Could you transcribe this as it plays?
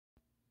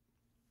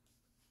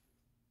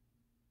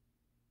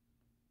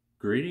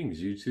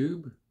Greetings,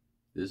 YouTube.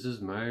 This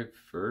is my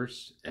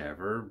first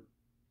ever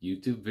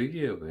YouTube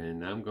video,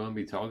 and I'm going to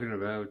be talking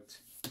about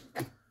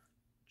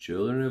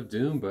Children of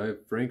Dune by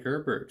Frank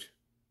Herbert.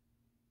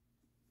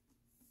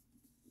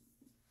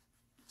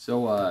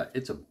 So,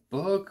 it's a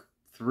book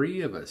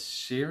 3 of a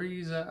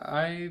series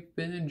I've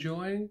been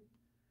enjoying.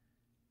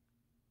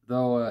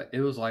 Though,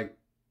 it was like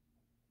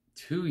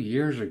 2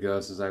 years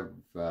ago since I've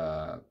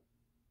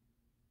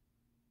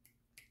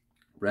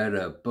read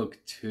book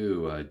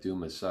 2, Dune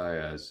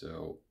Messiah.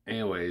 So,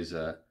 anyways,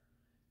 it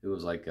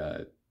was like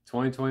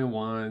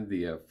 2021.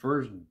 The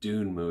first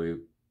Dune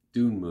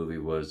movie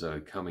was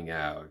coming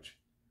out,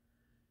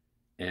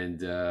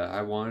 and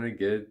I want to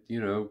get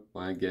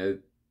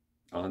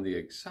on the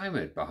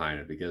excitement behind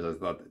it because I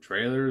thought the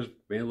trailers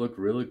made it look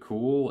really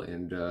cool,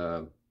 and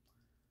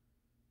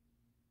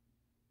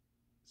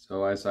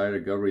so I decided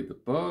to go read the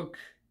book,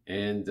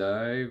 and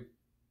I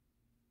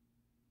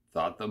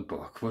thought the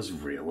book was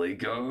really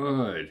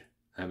good.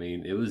 I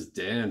mean, it was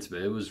dense,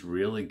 but it was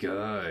really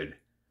good.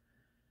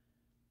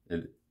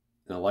 And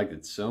I liked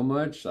it so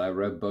much. I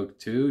read book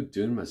 2,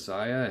 Dune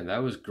Messiah, and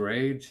that was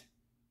great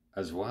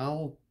as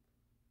well.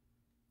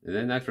 And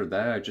then after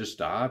that, I just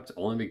stopped,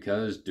 only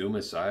because Dune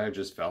Messiah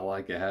just felt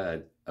like it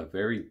had a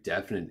very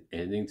definite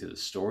ending to the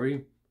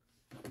story.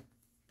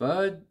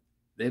 But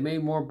they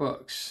made more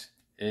books.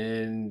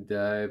 And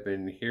I've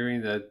been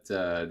hearing that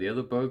the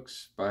other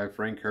books by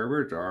Frank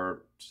Herbert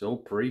are still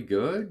pretty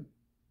good.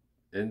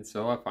 And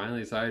so I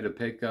finally decided to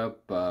pick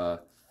up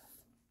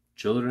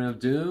Children of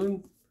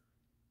Dune,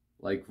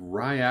 like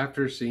right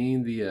after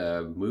seeing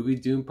the movie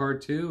Dune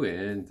Part 2.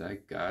 And I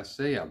gotta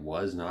say, I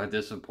was not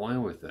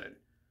disappointed with it.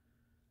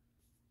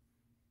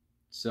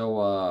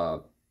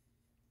 So,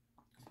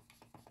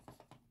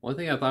 one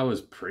thing I thought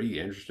was pretty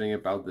interesting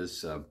about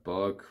this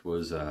book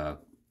was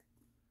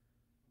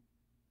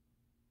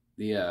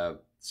the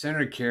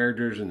center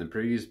characters in the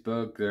previous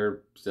book.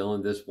 They're still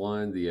in this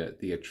one, the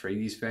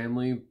Atreides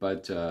family,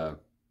 but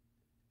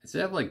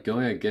instead of like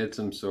going against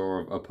some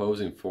sort of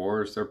opposing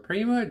force, they're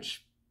pretty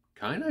much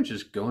kind of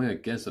just going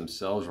against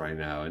themselves right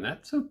now, and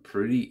that's a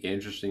pretty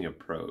interesting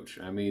approach.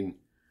 I mean,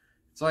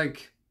 it's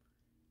like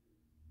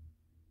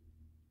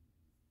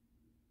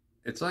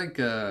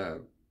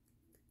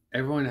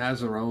everyone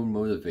has their own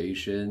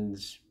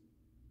motivations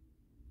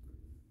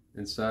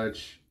and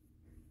such.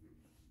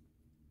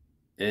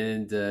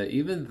 And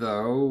even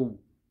though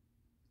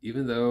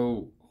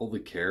all the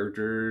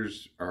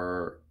characters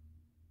are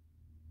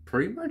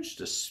pretty much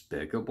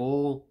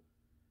despicable,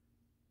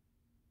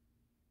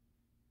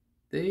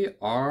 they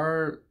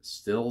are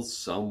still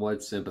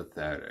somewhat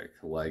sympathetic.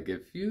 Like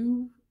if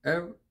you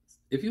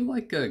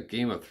like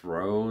Game of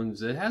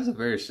Thrones, it has a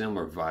very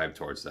similar vibe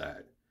towards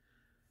that.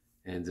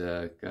 And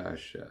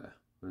gosh,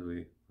 what do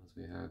we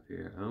have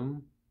here?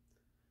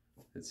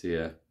 Let's see.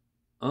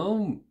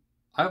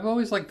 I've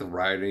always liked the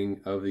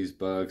writing of these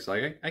books.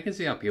 Like I can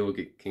see how people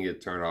can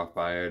get turned off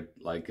by it.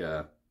 Like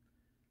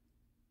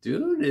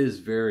Dune is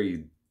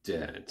very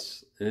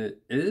dense. And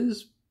it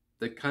is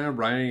the kind of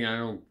writing I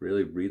don't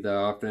really read that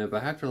often,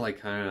 but I have to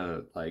like kind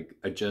of like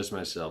adjust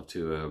myself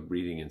to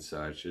reading and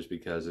such, just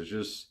because there's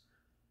just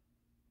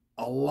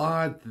a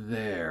lot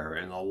there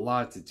and a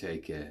lot to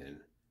take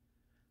in.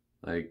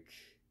 Like,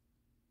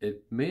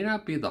 it may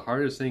not be the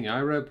hardest thing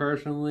I read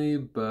personally,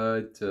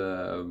 but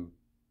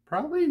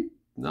probably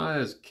not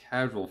as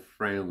casual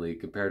friendly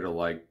compared to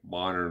like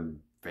modern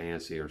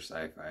fantasy or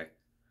sci-fi.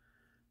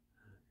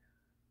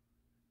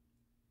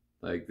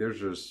 Like, there's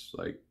just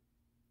like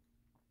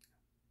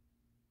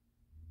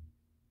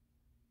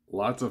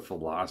lots of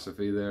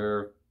philosophy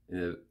there.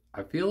 And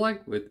I feel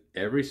like with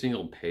every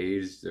single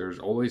page, there's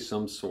always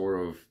some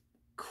sort of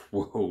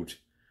quote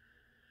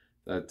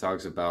that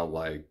talks about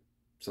like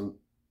some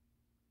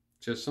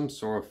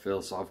sort of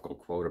philosophical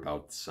quote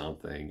about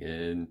something,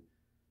 and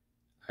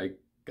I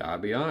gotta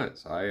be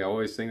honest, I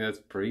always think that's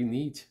pretty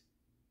neat.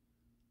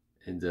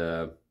 And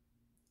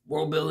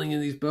world building in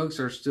these books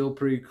are still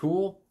pretty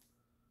cool.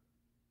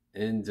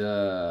 And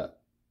yeah,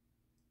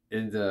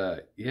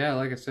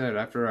 like I said,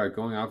 after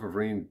going off of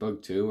reading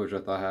book 2, which I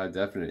thought had a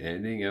definite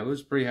ending, I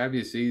was pretty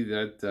happy to see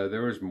that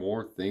there was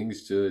more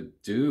things to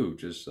do,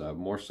 just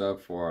more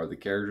stuff for the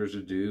characters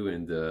to do,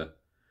 and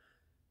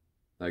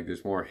like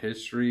there's more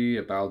history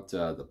about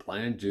the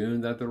planet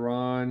Dune that they're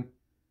on,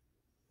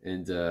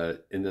 and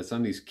that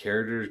some of these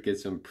characters get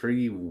some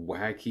pretty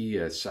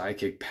wacky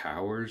psychic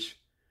powers,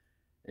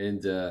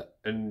 and I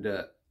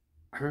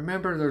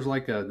remember there's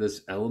like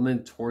this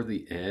element toward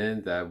the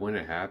end that when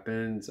it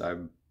happens, I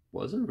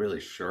wasn't really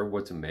sure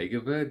what to make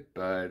of it,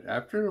 but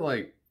after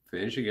like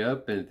finishing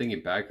up and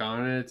thinking back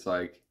on it, it's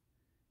like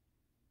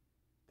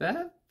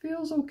that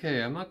feels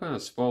okay. I'm not going to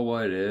spoil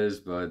what it is,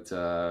 but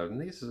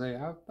needless to say,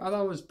 I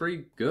thought it was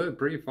pretty good,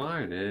 pretty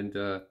fine,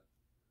 and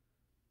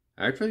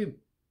actually,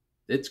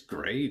 it's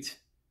great.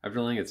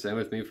 After letting it sit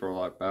with me for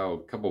like about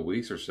a couple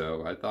weeks or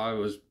so, I thought it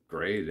was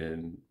great,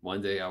 and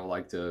one day I would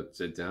like to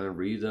sit down and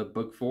read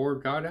book 4,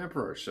 God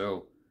Emperor.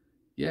 So,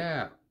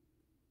 yeah,